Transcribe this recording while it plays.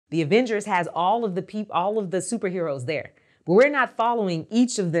The Avengers has all of the superheroes there, but we're not following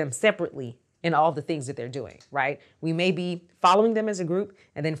each of them separately in all the things that they're doing, right? We may be following them as a group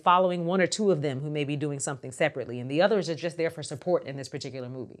and then following one or two of them who may be doing something separately, and the others are just there for support in this particular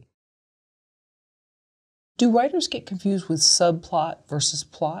movie. Do writers get confused with subplot versus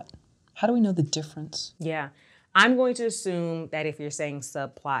plot? How do we know the difference? Yeah, I'm going to assume that if you're saying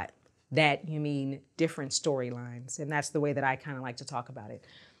subplot, that you mean different storylines, and that's the way that I kind of like to talk about it.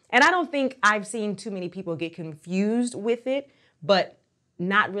 And I don't think I've seen too many people get confused with it, but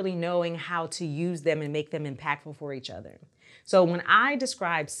not really knowing how to use them and make them impactful for each other. So when I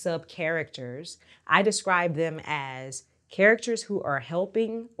describe sub-characters, I describe them as characters who are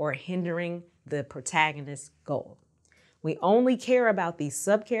helping or hindering the protagonist's goal. We only care about these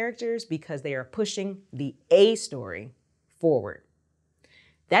sub-characters because they are pushing the A story forward.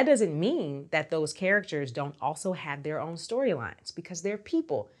 That doesn't mean that those characters don't also have their own storylines, because they're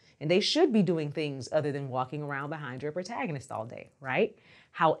people and they should be doing things other than walking around behind your protagonist all day, right?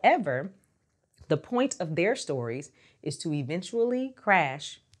 However, the point of their stories is to eventually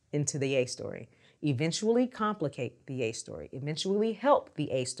crash into the A story, eventually complicate the A story, eventually help the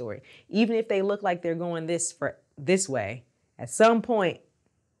A story. Even if they look like they're going this way, at some point,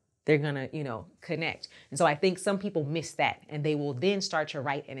 they're gonna, connect. And so I think some people miss that, and they will then start to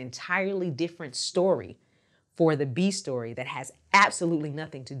write an entirely different story for the B story that has absolutely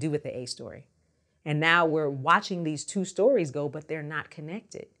nothing to do with the A story. And now we're watching these two stories go, but they're not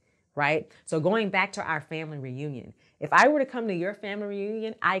connected, right? So going back to our family reunion, if I were to come to your family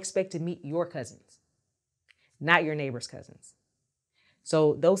reunion, I expect to meet your cousins, not your neighbor's cousins.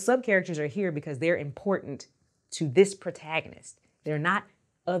 So those sub-characters are here because they're important to this protagonist. They're not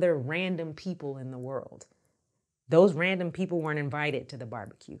other random people in the world. Those random people weren't invited to the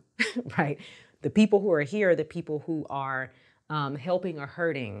barbecue, right? The people who are here are the people who are helping or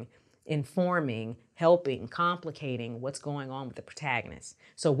hurting, informing, helping, complicating what's going on with the protagonist.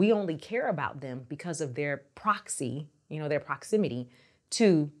 So we only care about them because of their proximity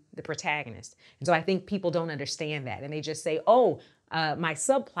to the protagonist. And so I think people don't understand that. And they just say, my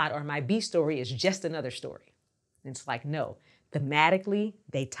subplot or my B story is just another story. And it's like, no, thematically,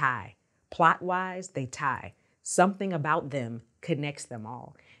 they tie. Plot-wise, they tie. Something about them connects them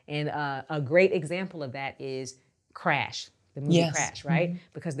all. And a great example of that is Crash, the movie Crash, right? Mm-hmm.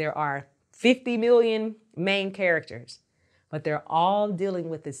 Because there are 50 million main characters, but they're all dealing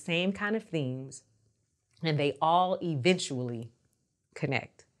with the same kind of themes, and they all eventually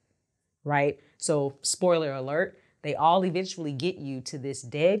connect, right? So spoiler alert, they all eventually get you to this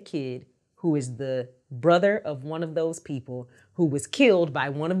dead kid who is the brother of one of those people who was killed by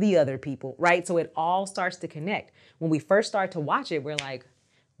one of the other people, right? So it all starts to connect. When we first start to watch it, we're like,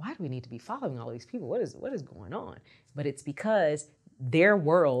 why do we need to be following all these people? What is going on? But it's because their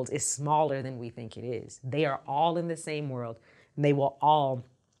world is smaller than we think it is. They are all in the same world, and they will all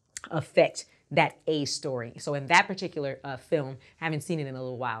affect that A story. So in that particular film, I haven't seen it in a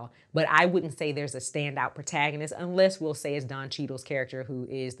little while, but I wouldn't say there's a standout protagonist unless we'll say it's Don Cheadle's character who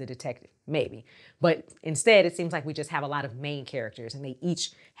is the detective, maybe. But instead, it seems like we just have a lot of main characters and they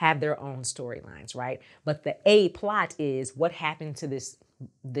each have their own storylines, right? But the A plot is what happened to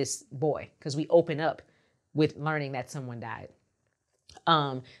this boy, because we open up with learning that someone died.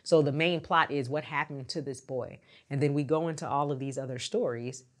 So the main plot is what happened to this boy. And then we go into all of these other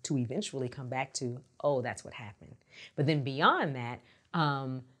stories to eventually come back to, oh, that's what happened. But then beyond that,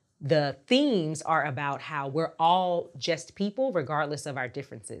 the themes are about how we're all just people regardless of our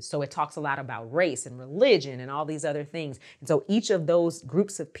differences. So it talks a lot about race and religion and all these other things. And so each of those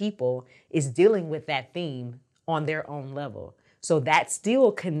groups of people is dealing with that theme on their own level. So that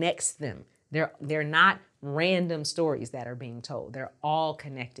still connects them. They're not random stories that are being told. They're all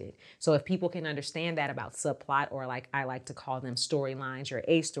connected. So if people can understand that about subplot, or like I like to call them storylines, your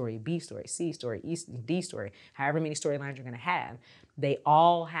A story, B story, C story, D story, however many storylines you're going to have, they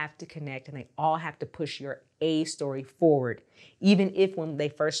all have to connect and they all have to push your A story forward. Even if when they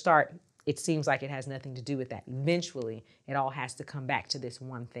first start, it seems like it has nothing to do with that. Eventually, it all has to come back to this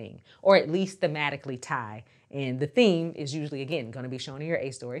one thing, or at least thematically tie. And the theme is usually, again, going to be shown in your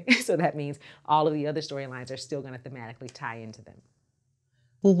A story. So that means all of the other storylines are still going to thematically tie into them.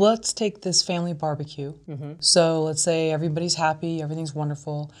 Well, let's take this family barbecue. Mm-hmm. So let's say everybody's happy, everything's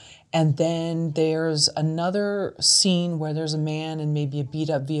wonderful. And then there's another scene where there's a man in maybe a beat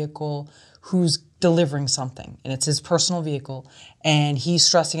up vehicle who's delivering something, and it's his personal vehicle, and he's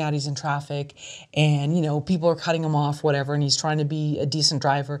stressing out, he's in traffic, and people are cutting him off, whatever, and he's trying to be a decent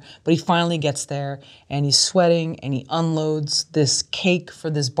driver, but he finally gets there and he's sweating and he unloads this cake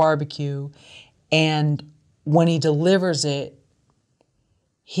for this barbecue, and when he delivers it,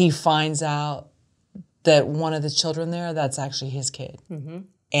 he finds out that one of the children there, that's actually his kid.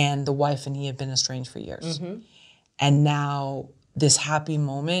 And the wife and he have been estranged for years. And now this happy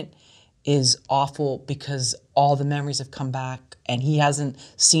moment is awful because all the memories have come back and he hasn't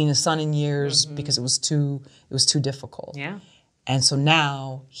seen his son in years because it was too difficult. Yeah. And so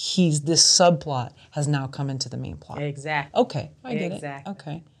now this subplot has now come into the main plot. Exactly. Okay, I get Exactly. it.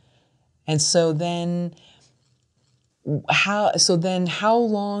 Okay. And so then how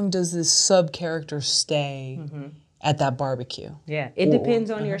long does this sub character stay at that barbecue? Yeah, it depends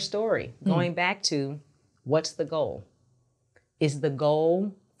on your story. Going back to what's the goal? Is the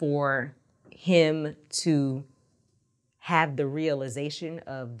goal for him to have the realization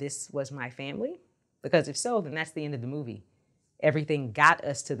of this was my family? Because if so, then that's the end of the movie. Everything got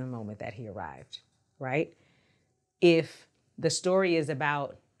us to the moment that he arrived, right? If the story is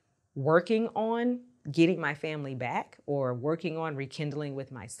about working on getting my family back or working on rekindling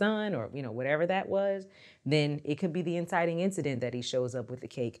with my son or, whatever that was, then it could be the inciting incident that he shows up with the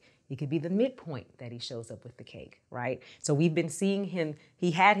cake. It could be the midpoint that he shows up with the cake, right? So we've been seeing him.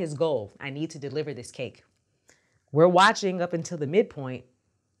 He had his goal. I need to deliver this cake. We're watching up until the midpoint,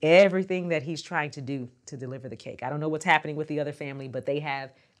 everything that he's trying to do to deliver the cake. I don't know what's happening with the other family, but they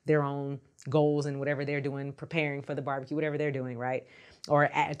have their own goals and whatever they're doing, preparing for the barbecue, whatever they're doing, right? Or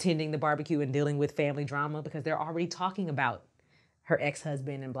attending the barbecue and dealing with family drama because they're already talking about her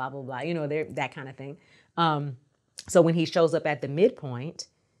ex-husband and blah, blah, blah, they're that kind of thing. So when he shows up at the midpoint,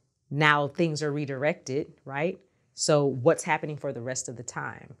 now things are redirected, right? So what's happening for the rest of the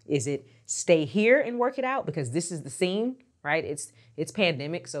time? Is it stay here and work it out because this is the scene, right? It's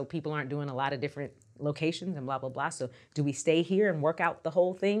pandemic, so people aren't doing a lot of different locations and blah, blah, blah. So do we stay here and work out the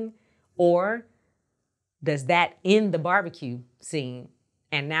whole thing? Or does that end the barbecue scene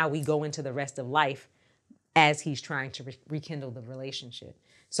and now we go into the rest of life as he's trying to rekindle the relationship?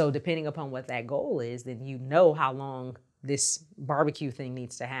 So depending upon what that goal is, then how long this barbecue thing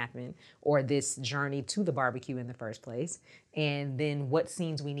needs to happen or this journey to the barbecue in the first place. And then what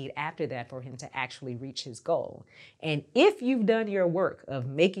scenes we need after that for him to actually reach his goal. And if you've done your work of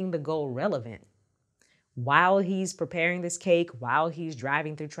making the goal relevant, while he's preparing this cake, while he's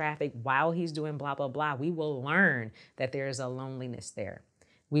driving through traffic, while he's doing blah, blah, blah, we will learn that there is a loneliness there.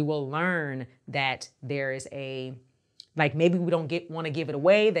 We will learn that there is maybe we don't want to give it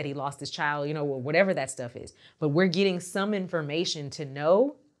away that he lost his child, or whatever that stuff is. But we're getting some information to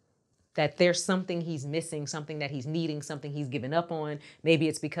know that there's something he's missing, something that he's needing, something he's given up on. Maybe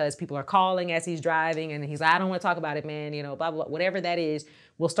it's because people are calling as he's driving and he's like, I don't want to talk about it, man, blah, blah, blah. Whatever that is,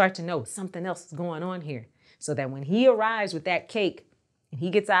 we'll start to know something else is going on here. So that when he arrives with that cake and he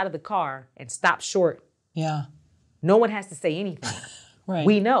gets out of the car and stops short, no one has to say anything. Right.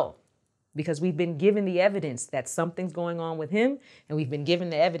 We know because we've been given the evidence that something's going on with him, and we've been given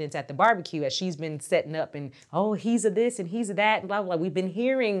the evidence at the barbecue as she's been setting up and, he's a this and he's a that, and blah, blah, blah. We've been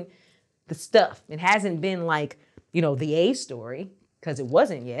hearing the stuff. It hasn't been like, the A story, because it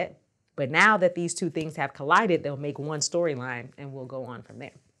wasn't yet. But now that these two things have collided, they'll make one storyline, and we'll go on from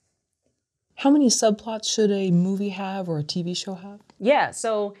there. How many subplots should a movie have or a TV show have? Yeah,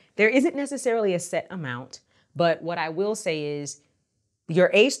 so there isn't necessarily a set amount, but what I will say is your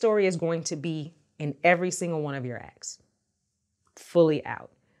A story is going to be in every single one of your acts, fully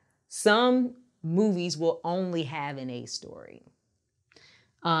out. Some movies will only have an A story.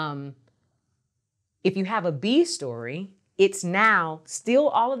 If you have a B story, it's now still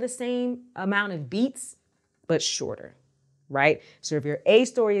all of the same amount of beats, but shorter, right? So if your A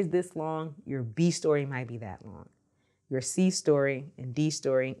story is this long, your B story might be that long. Your C story and D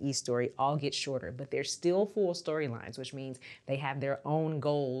story and E story all get shorter, but they're still full storylines, which means they have their own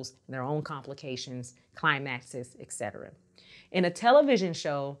goals, their own complications, climaxes, etc. In a television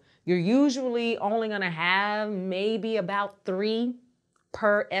show, you're usually only going to have maybe about 3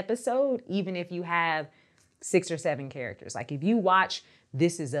 per episode, even if you have 6 or 7 characters. Like if you watch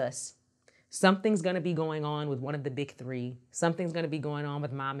This Is Us, something's going to be going on with one of the big 3. Something's going to be going on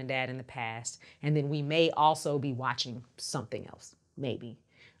with mom and dad in the past. And then we may also be watching something else, maybe.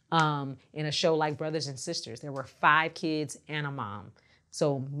 In a show like Brothers and Sisters, there were 5 kids and a mom.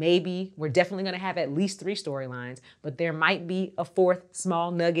 So maybe we're definitely going to have at least 3 storylines, but there might be a 4th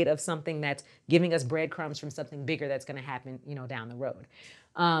small nugget of something that's giving us breadcrumbs from something bigger that's going to happen, down the road.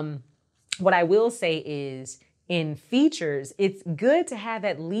 What I will say is in features, it's good to have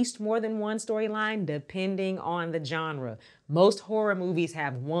at least more than one storyline depending on the genre. Most horror movies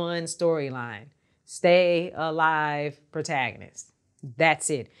have one storyline. Stay alive protagonist. That's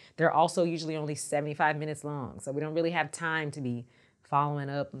it. They're also usually only 75 minutes long, so we don't really have time to be following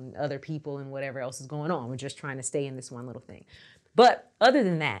up on other people and whatever else is going on. We're just trying to stay in this one little thing. But other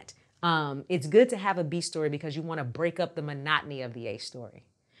than that, it's good to have a B story because you want to break up the monotony of the A story.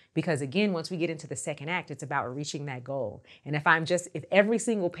 Because again, once we get into the second act, it's about reaching that goal. And if every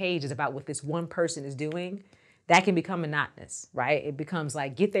single page is about what this one person is doing, that can become monotonous, right? It becomes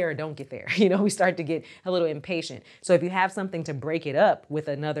like, get there or don't get there. We start to get a little impatient. So if you have something to break it up with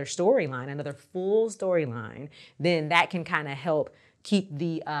another storyline, another full storyline, then that can kind of help keep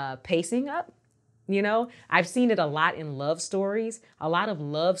the pacing up. I've seen it a lot in love stories. A lot of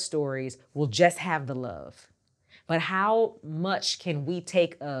love stories will just have the love. But how much can we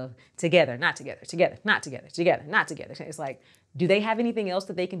take of together, not together, together, not together, together, not together? It's like, do they have anything else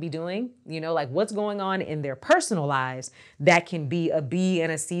that they can be doing? Like what's going on in their personal lives that can be a B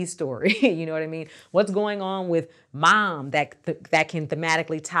and a C story? You know what I mean? What's going on with mom that can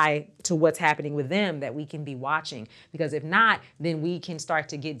thematically tie to what's happening with them that we can be watching? Because if not, then we can start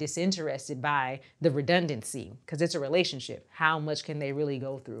to get disinterested by the redundancy because it's a relationship. How much can they really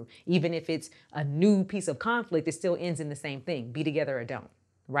go through? Even if it's a new piece of conflict, it still ends in the same thing, be together or don't,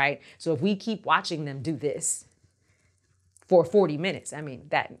 right? So if we keep watching them do this, for 40 minutes.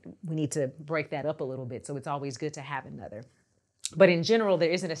 That we need to break that up a little bit. So it's always good to have another. But in general, there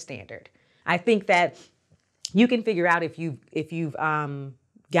isn't a standard. I think that you can figure out if you've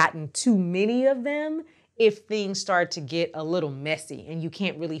gotten too many of them, if things start to get a little messy and you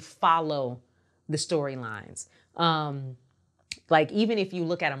can't really follow the storylines. Like even if you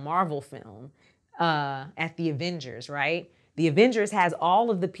look at a Marvel film, at the Avengers, right? The Avengers has all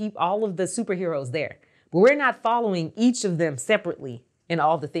of the superheroes there. But we're not following each of them separately in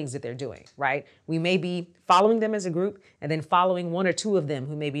all the things that they're doing, right? We may be following them as a group and then following one or two of them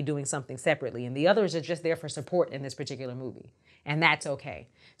who may be doing something separately. And the others are just there for support in this particular movie. And that's okay.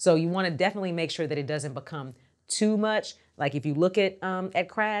 So you want to definitely make sure that it doesn't become too much. Like if you look at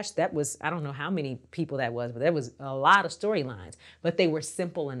Crash, that was, I don't know how many people that was, but there was a lot of storylines, but they were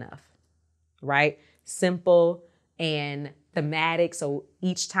simple enough, right? Simple and thematic. So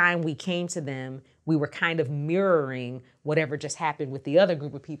each time we came to them, we were kind of mirroring whatever just happened with the other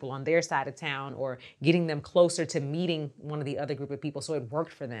group of people on their side of town or getting them closer to meeting one of the other group of people. So it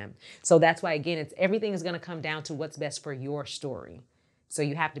worked for them. So that's why, again, everything is going to come down to what's best for your story. So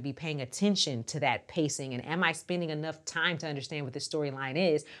you have to be paying attention to that pacing. And am I spending enough time to understand what this storyline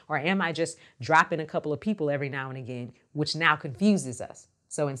is? Or am I just dropping a couple of people every now and again, which now confuses us?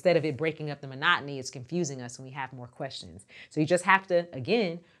 So instead of it breaking up the monotony, it's confusing us and we have more questions. So you just have to,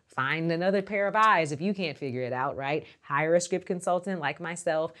 again, find another pair of eyes if you can't figure it out, right? Hire a script consultant like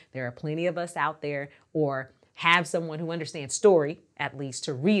myself. There are plenty of us out there. Or have someone who understands story, at least,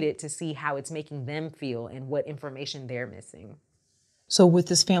 to read it to see how it's making them feel and what information they're missing. So with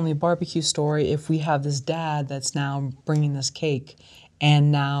this family barbecue story, if we have this dad that's now bringing this cake and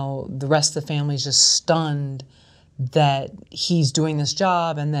now the rest of the family is just stunned that he's doing this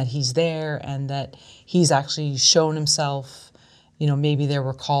job and that he's there and that he's actually shown himself, maybe there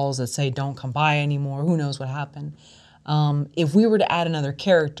were calls that say don't come by anymore, who knows what happened. If we were to add another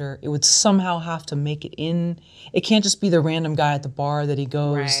character, it would somehow have to make it in. It can't just be the random guy at the bar that he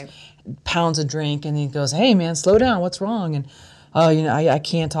goes, right, pounds a drink and he goes, hey man, slow down, what's wrong? And I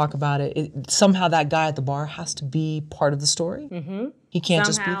can't talk about it. Somehow that guy at the bar has to be part of the story. Mm-hmm. He can't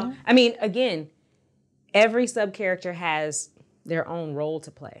just be there. Again, every sub-character has their own role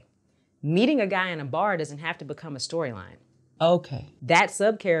to play. Meeting a guy in a bar doesn't have to become a storyline. Okay. That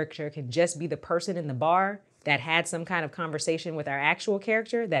sub-character can just be the person in the bar that had some kind of conversation with our actual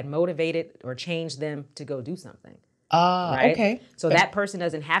character that motivated or changed them to go do something. Right? Okay. So that person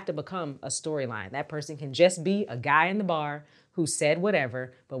doesn't have to become a storyline. That person can just be a guy in the bar who said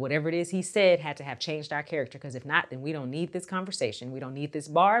whatever, but whatever it is he said had to have changed our character, because if not, then we don't need this conversation. We don't need this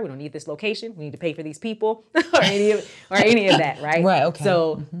bar. We don't need this location. We need to pay for these people or any of that, right? Right, okay.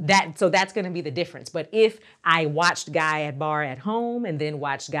 So that's going to be the difference. But if I watched guy at bar at home and then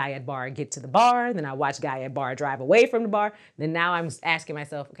watched guy at bar get to the bar, then I watched guy at bar drive away from the bar, then now I'm asking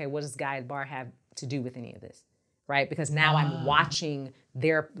myself, okay, what does guy at bar have to do with any of this, right? Because now I'm watching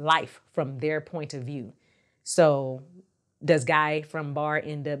their life from their point of view. So does guy from bar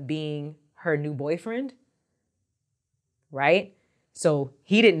end up being her new boyfriend? Right? So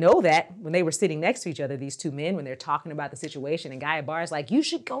he didn't know that when they were sitting next to each other, these two men, when they're talking about the situation, and guy at bar is like, you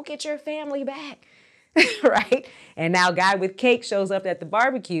should go get your family back. Right? And now guy with cake shows up at the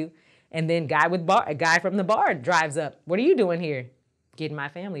barbecue, and then a guy from the bar drives up. What are you doing here? Getting my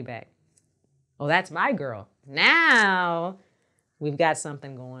family back. Oh, that's my girl. Now we've got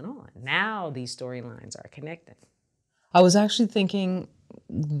something going on. Now these storylines are connecting. I was actually thinking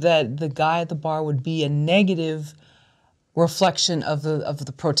that the guy at the bar would be a negative reflection of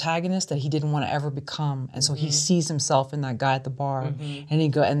the protagonist that he didn't want to ever become, and so he sees himself in that guy at the bar,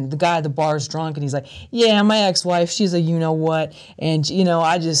 and the guy at the bar is drunk, and he's like, yeah, my ex-wife, she's a you know what, and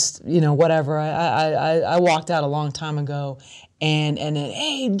I just whatever, I walked out a long time ago, and then,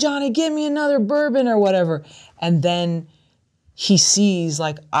 hey Johnny, give me another bourbon or whatever, and then he sees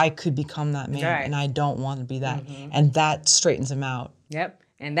like, I could become that man, Right. and I don't want to be that, and that straightens him out. Yep.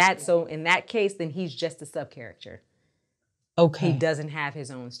 And so in that case, then he's just a sub-character. Okay. He doesn't have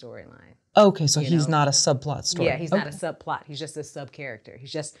his own storyline. Okay, so he's not a subplot story. Yeah, he's not a subplot. He's just a sub-character.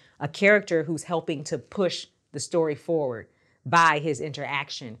 He's just a character who's helping to push the story forward by his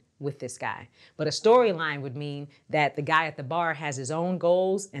interaction with this guy. But a storyline would mean that the guy at the bar has his own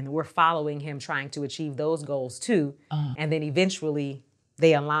goals, and we're following him trying to achieve those goals too. And then eventually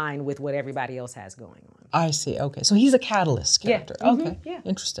they align with what everybody else has going on. I see. Okay, so he's a catalyst character. Yeah. Okay, Yeah.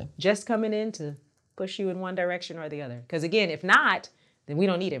 interesting. Just coming in to push you in one direction or the other. Because again, if not, then we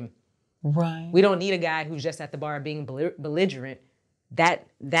don't need him. Right. We don't need a guy who's just at the bar being belligerent. That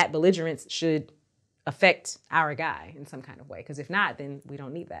belligerence should affect our guy in some kind of way. Because if not, then we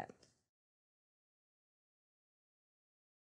don't need that.